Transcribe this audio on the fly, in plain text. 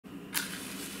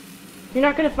You're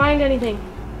not gonna find anything.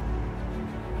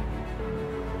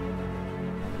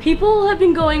 People have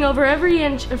been going over every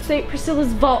inch of St.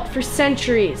 Priscilla's vault for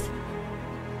centuries.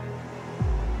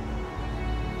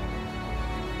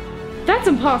 That's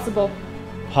impossible.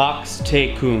 Pax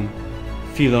tecum,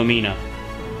 Philomena.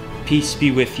 Peace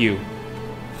be with you,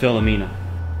 Philomena.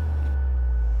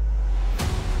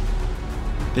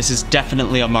 This is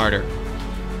definitely a martyr.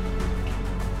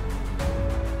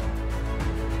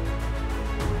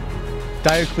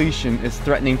 Diocletian is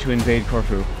threatening to invade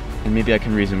Corfu, and maybe I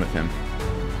can reason with him.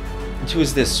 And who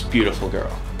is this beautiful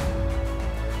girl?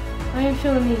 I am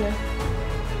Philomena.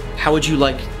 How would you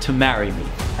like to marry me?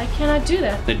 I cannot do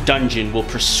that. The dungeon will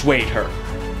persuade her.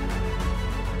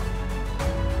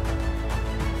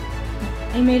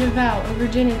 I made a vow of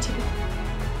virginity.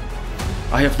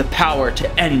 I have the power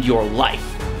to end your life.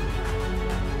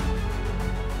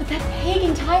 But that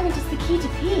pagan tyrant is the key to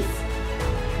peace.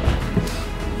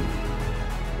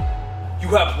 You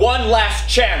have one last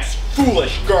chance,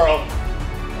 foolish girl!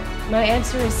 My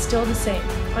answer is still the same.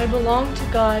 I belong to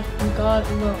God and God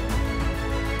alone.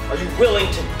 Are you willing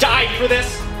to die for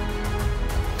this?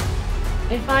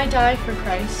 If I die for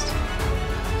Christ,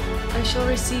 I shall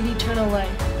receive eternal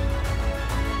life.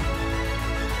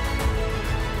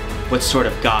 What sort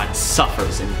of God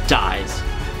suffers and dies?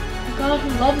 A God who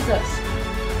loves us.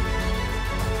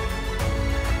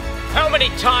 How many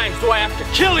times do I have to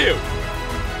kill you?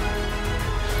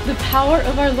 The power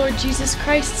of our Lord Jesus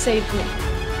Christ saved me.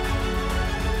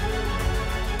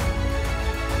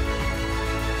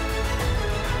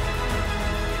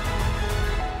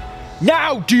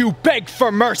 Now do you beg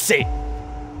for mercy?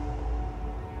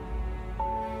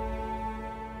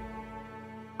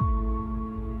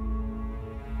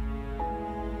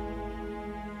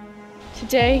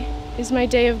 Today is my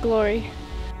day of glory.